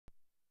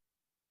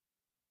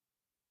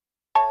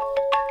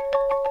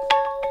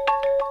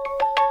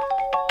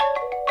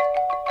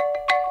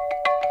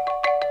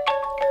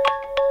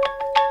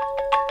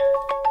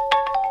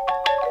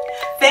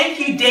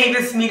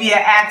Davis Media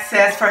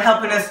Access for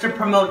helping us to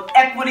promote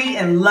equity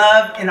and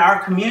love in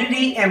our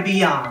community and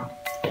beyond.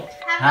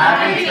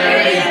 Happy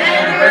 30th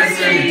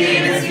anniversary,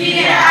 Davis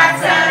Media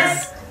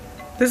Access!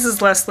 This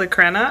is Leslie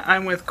Crenna.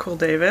 I'm with Cool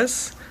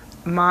Davis.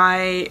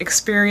 My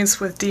experience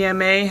with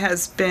DMA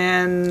has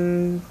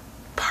been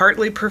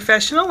partly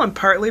professional and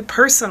partly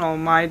personal.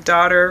 My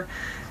daughter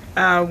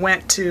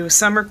went to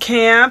summer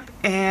camp,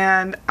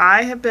 and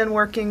I have been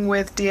working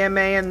with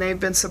DMA, and they've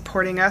been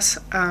supporting us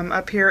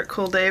up here at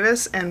Cool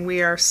Davis, and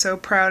we are so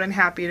proud and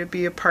happy to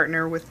be a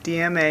partner with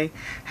DMA.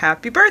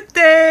 Happy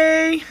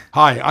birthday!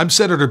 Hi, I'm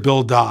Senator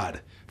Bill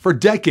Dodd. For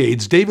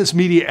decades, Davis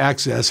Media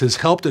Access has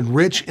helped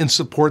enrich and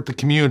support the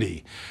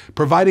community,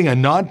 providing a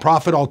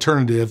nonprofit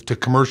alternative to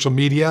commercial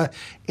media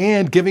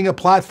and giving a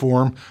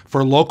platform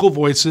for local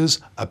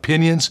voices,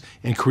 opinions,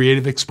 and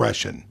creative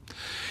expression.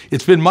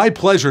 It's been my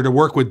pleasure to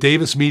work with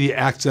Davis Media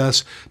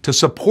Access to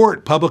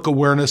support public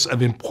awareness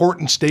of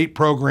important state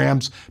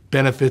programs,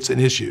 benefits,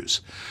 and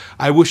issues.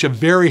 I wish a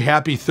very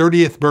happy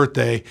 30th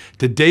birthday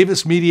to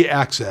Davis Media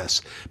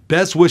Access.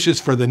 Best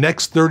wishes for the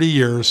next 30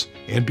 years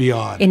and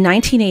beyond. In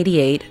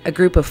 1988, a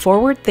group of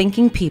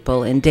forward-thinking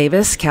people in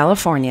Davis,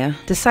 California,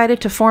 decided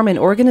to form an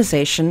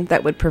organization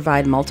that would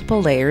provide multiple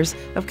layers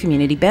of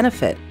community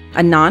benefit.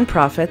 A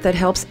nonprofit that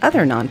helps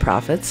other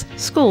nonprofits,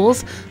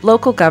 schools,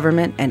 local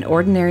government, and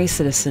ordinary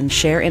citizens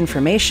share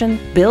information,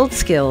 build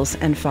skills,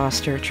 and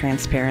foster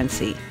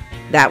transparency.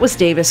 That was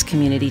Davis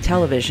Community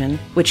Television,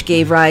 which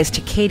gave rise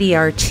to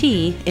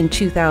KDRT in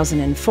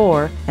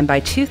 2004, and by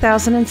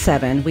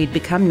 2007 we'd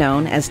become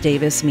known as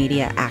Davis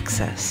Media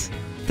Access.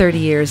 30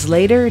 years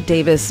later,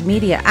 Davis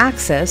Media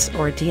Access,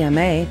 or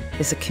DMA,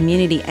 is a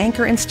community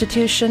anchor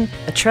institution,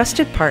 a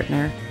trusted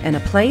partner, and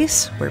a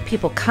place where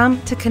people come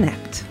to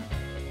connect.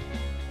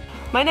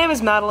 My name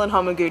is Madeline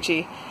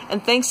Hamaguchi,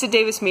 and thanks to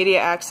Davis Media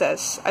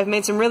Access, I've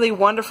made some really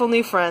wonderful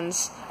new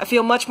friends. I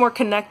feel much more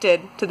connected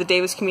to the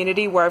Davis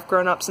community where I've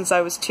grown up since I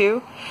was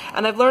 2,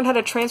 and I've learned how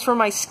to transfer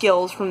my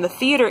skills from the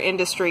theater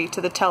industry to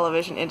the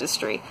television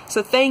industry.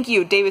 So thank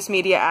you, Davis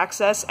Media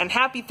Access, and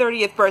happy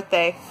 30th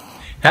birthday!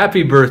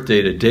 Happy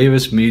birthday to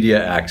Davis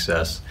Media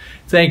Access.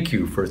 Thank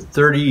you for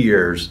 30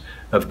 years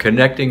of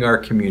connecting our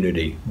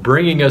community,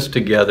 bringing us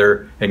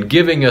together, and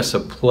giving us a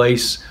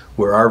place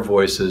where our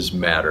voices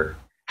matter.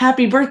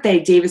 Happy birthday,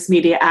 Davis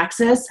Media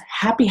Access.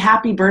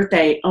 Happy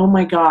birthday. Oh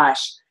my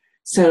gosh.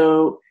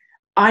 So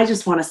I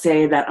just want to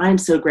say that I'm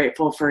so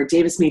grateful for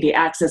Davis Media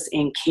Access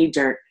and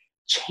KDRT.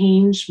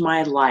 Changed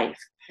my life.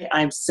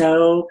 I'm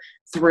so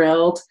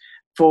thrilled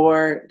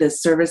for the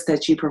service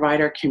that you provide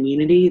our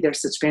community.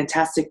 There's such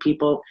fantastic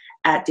people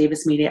at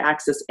Davis Media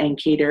Access and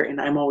KDRT,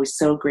 and I'm always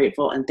so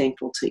grateful and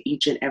thankful to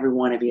each and every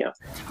one of you.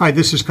 Hi,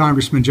 this is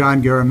Congressman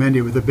John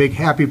Garamendi with a big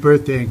happy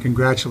birthday and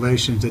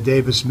congratulations to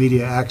Davis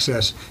Media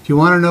Access. If you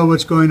want to know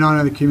what's going on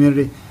in the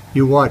community,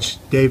 you watch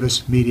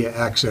Davis Media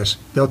Access.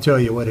 They'll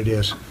tell you what it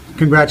is.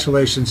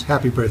 Congratulations,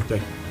 happy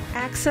birthday.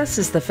 Access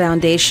is the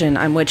foundation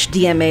on which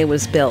DMA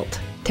was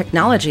built.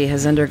 Technology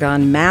has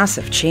undergone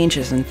massive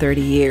changes in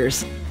 30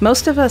 years.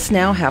 Most of us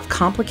now have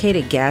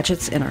complicated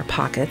gadgets in our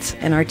pockets,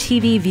 and our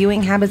TV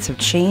viewing habits have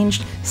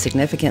changed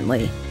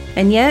significantly.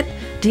 And yet,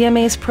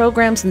 DMA's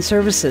programs and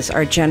services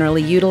are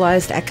generally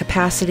utilized at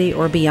capacity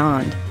or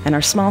beyond, and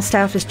our small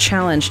staff is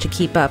challenged to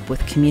keep up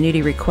with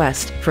community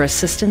requests for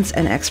assistance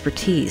and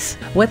expertise.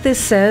 What this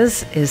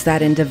says is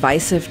that in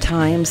divisive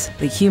times,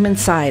 the human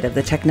side of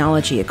the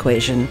technology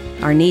equation,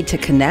 our need to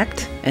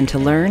connect and to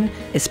learn,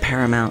 is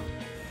paramount.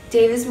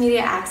 Davis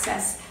Media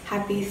Access,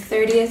 happy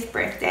 30th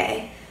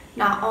birthday.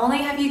 Not only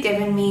have you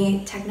given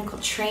me technical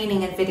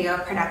training in video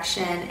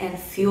production and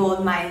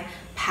fueled my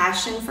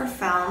passion for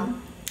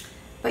film,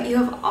 but you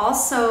have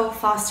also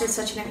fostered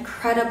such an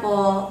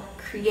incredible,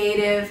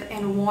 creative,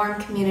 and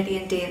warm community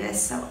in Davis.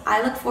 So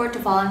I look forward to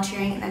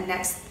volunteering in the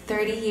next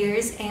 30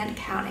 years and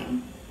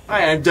counting.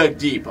 Hi, I'm Doug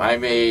Deep.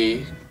 I'm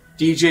a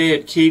DJ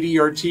at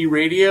KDRT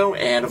Radio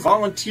and a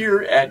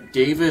volunteer at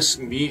Davis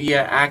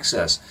Media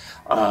Access.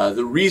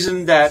 The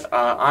reason that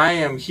I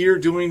am here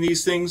doing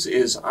these things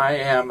is I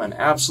am an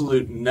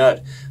absolute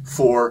nut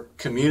for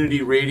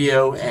community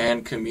radio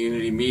and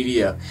community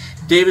media.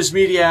 Davis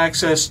Media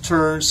Access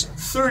turns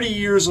 30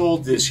 years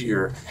old this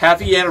year.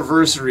 Happy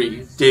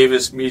anniversary,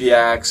 Davis Media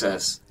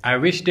Access. I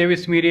wish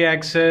Davis Media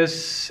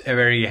Access a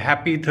very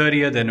happy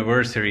 30th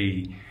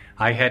anniversary.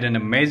 I had an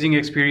amazing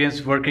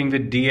experience working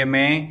with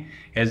DMA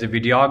as a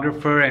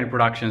videographer and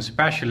production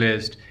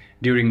specialist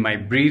during my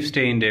brief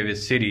stay in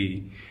Davis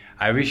City.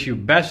 I wish you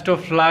best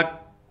of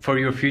luck for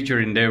your future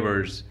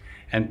endeavors,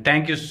 and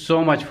thank you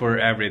so much for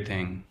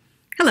everything.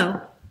 Hello,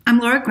 I'm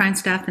Laura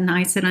Grindstaff, and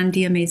I sit on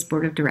DMA's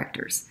board of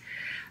directors.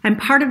 I'm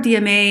part of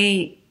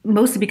DMA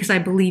mostly because I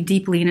believe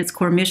deeply in its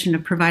core mission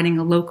of providing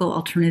a local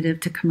alternative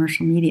to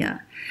commercial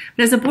media.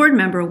 But as a board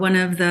member, one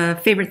of the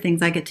favorite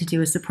things I get to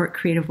do is support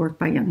creative work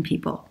by young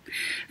people.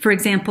 For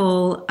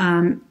example,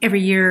 every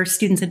year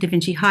students at Da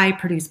Vinci High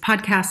produce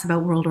podcasts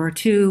about World War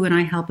II, and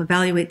I help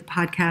evaluate the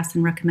podcasts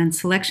and recommend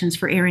selections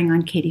for airing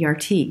on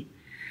KDRT.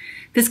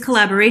 This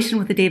collaboration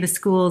with the Davis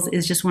schools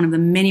is just one of the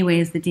many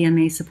ways the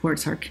DMA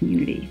supports our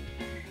community.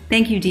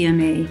 Thank you,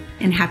 DMA,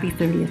 and happy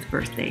 30th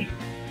birthday.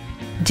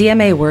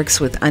 DMA works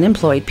with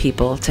unemployed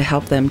people to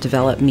help them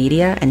develop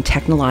media and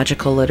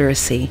technological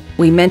literacy.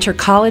 We mentor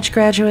college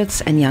graduates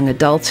and young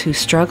adults who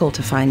struggle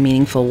to find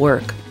meaningful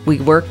work. We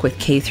work with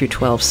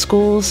K-12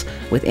 schools,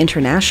 with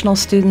international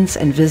students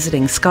and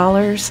visiting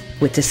scholars,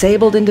 with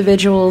disabled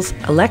individuals,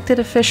 elected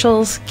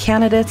officials,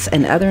 candidates,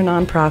 and other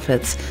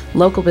nonprofits,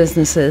 local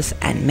businesses,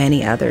 and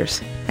many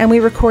others. And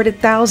we recorded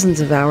thousands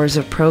of hours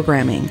of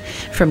programming,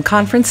 from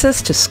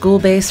conferences to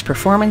school-based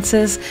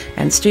performances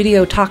and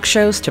studio talk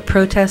shows to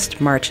protest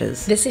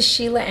marches. This is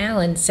Sheila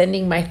Allen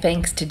sending my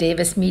thanks to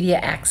Davis Media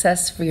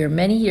Access for your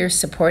many years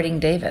supporting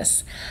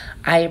Davis.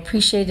 I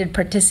appreciated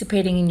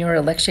participating in your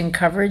election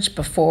coverage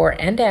before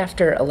and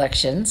after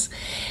elections.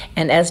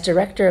 And as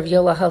director of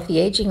Yola Healthy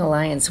Aging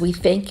Alliance, we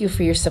thank you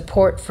for your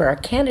support for our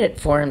candidate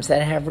forums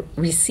that have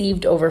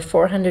received over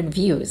 400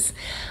 views.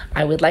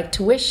 I would like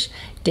to wish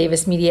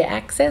Davis Media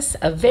Access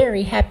a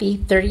very happy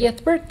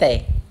 30th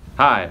birthday.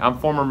 Hi, I'm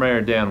former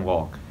Mayor Dan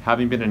Walk.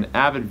 Having been an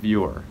avid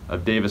viewer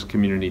of Davis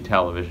Community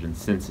Television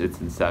since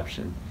its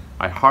inception,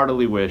 I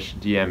heartily wish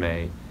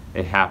DMA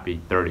a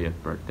happy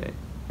 30th birthday.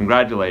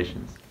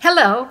 Congratulations.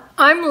 Hello,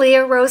 I'm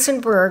Leah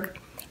Rosenberg,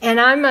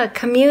 and I'm a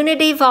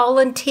community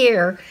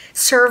volunteer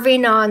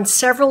serving on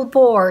several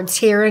boards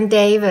here in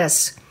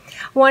Davis.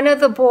 One of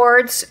the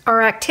boards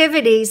or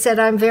activities that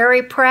I'm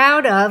very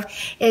proud of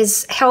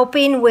is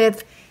helping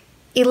with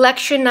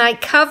election night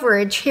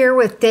coverage here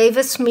with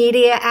Davis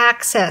Media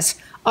Access,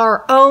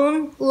 our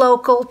own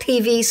local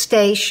TV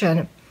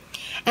station.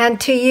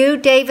 And to you,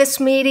 Davis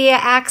Media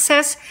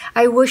Access,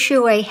 I wish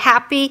you a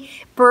happy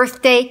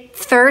birthday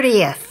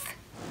 30th.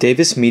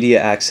 Davis Media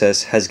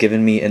Access has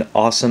given me an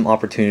awesome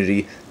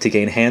opportunity to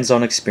gain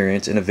hands-on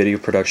experience in a video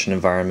production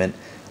environment,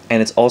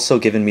 and it's also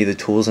given me the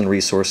tools and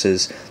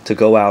resources to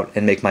go out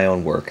and make my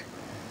own work.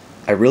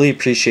 I really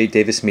appreciate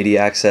Davis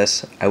Media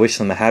Access. I wish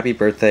them a happy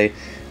birthday,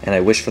 and I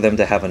wish for them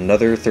to have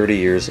another 30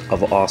 years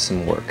of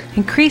awesome work.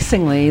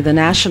 Increasingly, the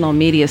national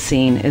media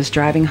scene is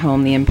driving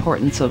home the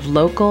importance of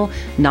local,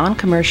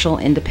 non-commercial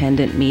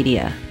independent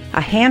media. A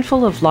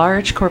handful of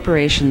large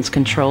corporations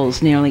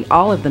controls nearly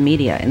all of the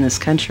media in this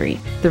country.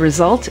 The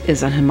result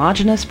is a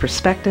homogeneous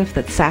perspective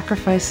that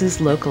sacrifices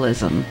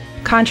localism.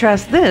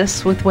 Contrast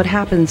this with what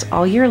happens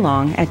all year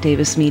long at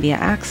Davis Media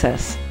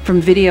Access.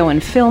 From video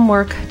and film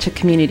work to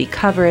community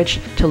coverage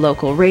to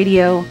local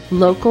radio,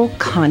 local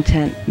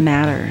content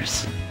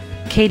matters.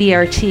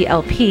 KDRT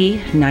LP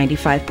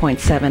 95.7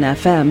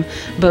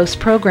 FM boasts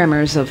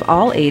programmers of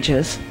all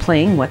ages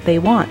playing what they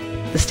want.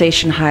 The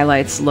station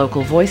highlights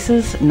local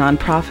voices,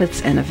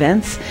 nonprofits, and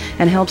events,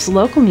 and helps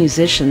local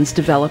musicians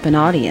develop an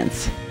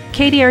audience.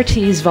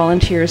 KDRT's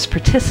volunteers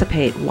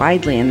participate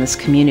widely in this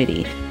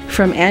community,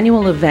 from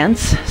annual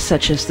events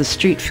such as the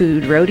Street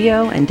Food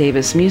Rodeo and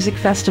Davis Music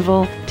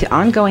Festival to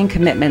ongoing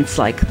commitments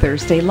like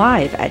Thursday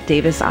Live at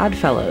Davis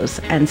Oddfellows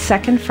and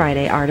Second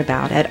Friday Art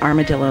About at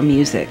Armadillo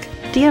Music.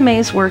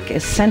 DMA's work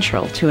is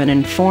central to an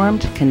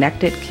informed,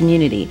 connected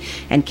community,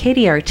 and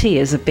KDRT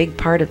is a big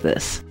part of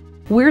this.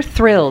 We're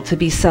thrilled to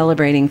be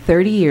celebrating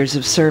 30 years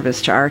of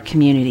service to our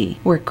community.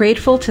 We're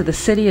grateful to the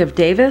City of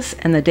Davis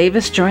and the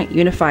Davis Joint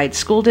Unified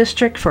School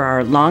District for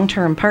our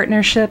long-term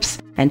partnerships,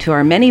 and to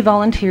our many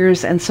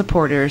volunteers and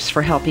supporters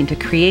for helping to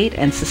create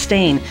and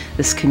sustain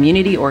this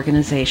community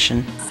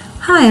organization.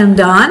 Hi, I'm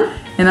Dawn.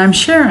 And I'm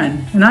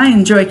Sharon, and I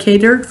enjoy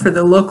KDIRT for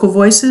the local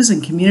voices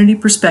and community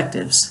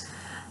perspectives.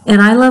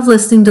 And I love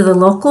listening to the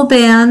local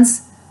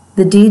bands,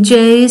 the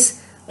DJs,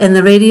 and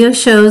the radio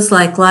shows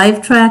like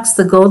Live Tracks,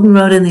 The Golden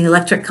Road, and the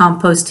Electric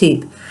Compost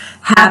Heap.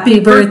 Happy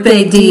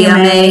birthday,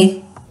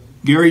 DMA!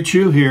 Gary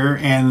Chu here,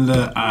 and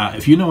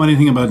if you know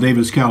anything about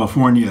Davis,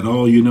 California at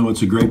all, you know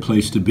it's a great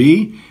place to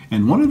be.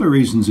 And one of the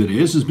reasons it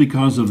is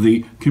because of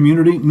the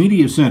Community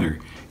Media Center.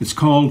 It's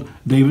called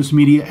Davis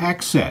Media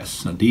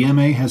Access. Now,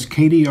 DMA has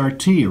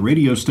KDRT, a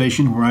radio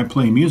station where I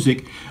play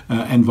music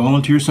and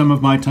volunteer some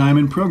of my time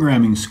in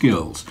programming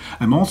skills.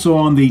 I'm also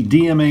on the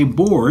DMA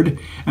board,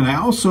 and I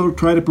also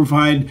try to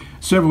provide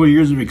several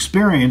years of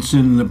experience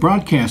in the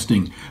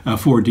broadcasting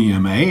for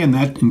DMA, and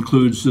that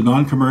includes the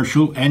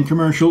non-commercial and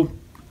commercial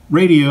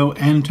radio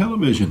and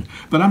television.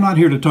 But I'm not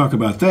here to talk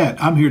about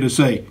that. I'm here to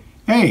say,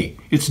 hey,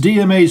 it's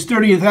DMA's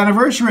 30th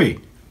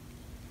anniversary.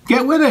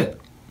 Get with it.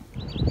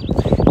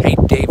 Hey,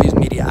 Davis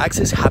Media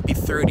Access, happy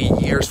 30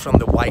 years from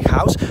the White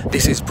House.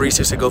 This is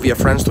Brice Segovia,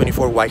 France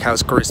 24 White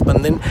House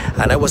correspondent,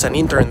 and I was an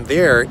intern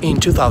there in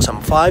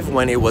 2005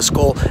 when it was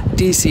called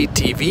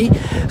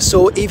DCTV.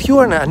 So if you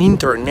are an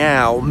intern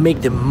now,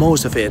 make the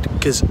most of it,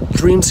 because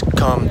dreams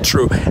come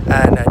true.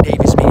 And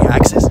Davis Media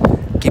Access,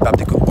 keep up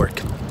the good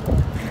work.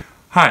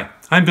 Hi,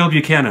 I'm Bill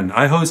Buchanan.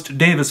 I host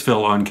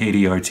Davisville on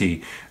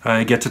KDRT.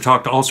 I get to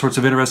talk to all sorts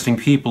of interesting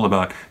people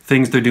about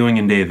things they're doing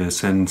in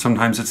Davis, and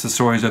sometimes it's the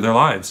stories of their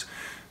lives.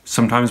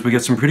 Sometimes we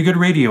get some pretty good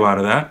radio out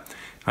of that.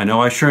 I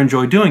know I sure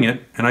enjoy doing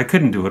it, and I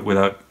couldn't do it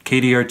without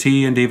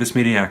KDRT and Davis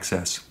Media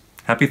Access.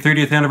 Happy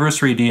 30th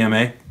anniversary,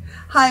 DMA.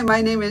 Hi,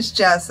 my name is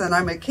Jess, and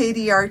I'm a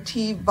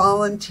KDRT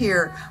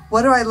volunteer.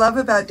 What do I love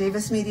about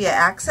Davis Media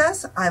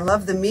Access? I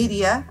love the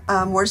media,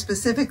 more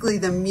specifically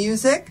the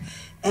music,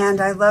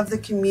 and I love the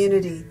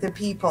community, the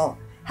people.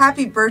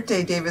 Happy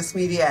birthday, Davis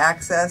Media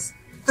Access.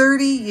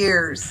 30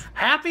 years.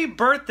 Happy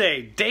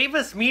birthday,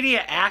 Davis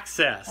Media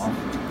Access.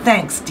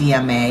 Thanks,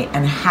 DMA,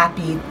 and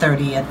happy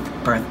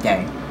 30th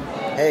birthday.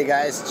 Hey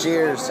guys,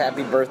 cheers.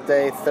 Happy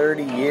birthday.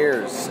 30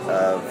 years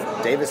of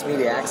Davis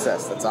Media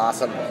Access. That's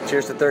awesome.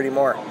 Cheers to 30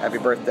 more. Happy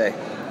birthday.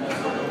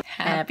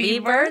 Happy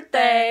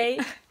birthday.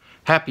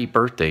 Happy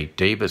birthday,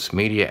 Davis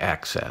Media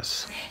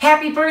Access.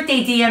 Happy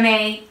birthday,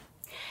 DMA.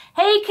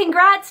 Hey,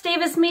 congrats,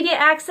 Davis Media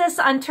Access,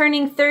 on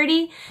turning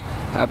 30.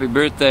 Happy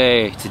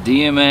birthday to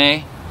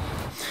DMA.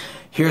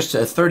 Here's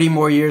to 30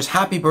 more years.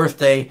 Happy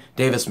birthday,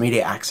 Davis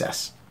Media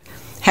Access.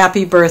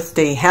 Happy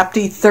birthday.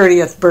 Happy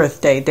 30th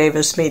birthday,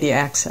 Davis Media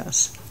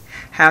Access.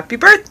 Happy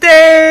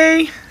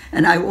birthday!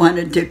 And I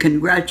wanted to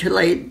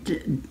congratulate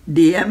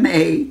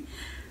DMA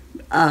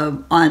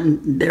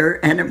on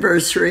their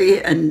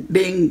anniversary and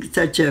being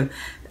such an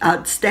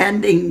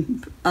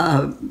outstanding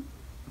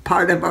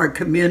part of our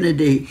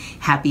community.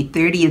 Happy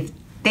 30th,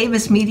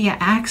 Davis Media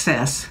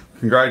Access.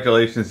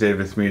 Congratulations,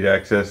 Davis Media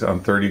Access,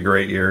 on 30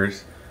 great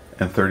years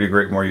and 30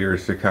 great more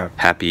years to come.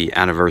 Happy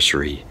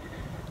anniversary,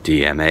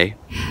 DMA.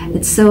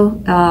 It's so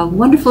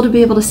wonderful to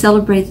be able to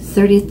celebrate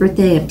the 30th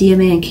birthday of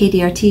DMA and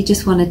KDRT.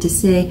 Just wanted to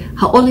say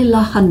ha'oli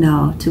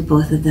lahano to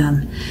both of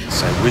them.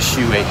 So I wish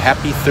you a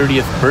happy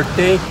 30th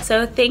birthday.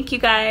 So thank you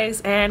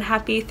guys, and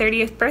happy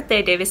 30th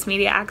birthday, Davis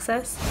Media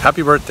Access.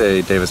 Happy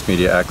birthday, Davis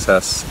Media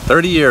Access.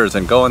 30 years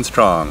and going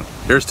strong.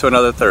 Here's to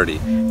another 30.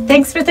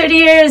 Thanks for 30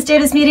 years,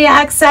 Davis Media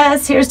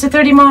Access. Here's to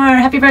 30 more.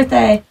 Happy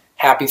birthday.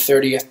 Happy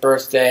 30th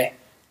birthday.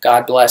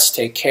 God bless.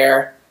 Take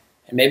care.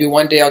 And maybe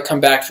one day I'll come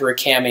back for a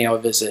cameo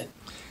visit.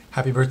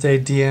 Happy birthday,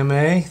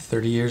 DMA.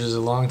 30 years is a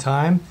long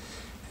time.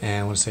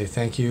 And I want to say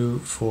thank you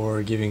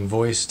for giving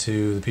voice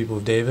to the people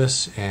of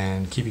Davis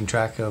and keeping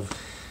track of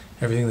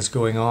everything that's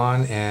going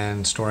on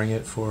and storing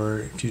it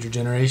for future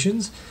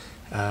generations.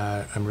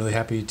 I'm really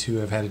happy to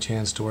have had a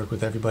chance to work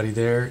with everybody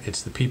there.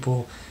 It's the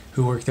people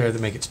who work there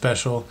that make it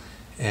special.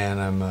 And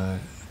I'm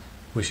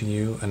wishing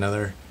you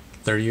another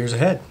 30 years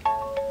ahead.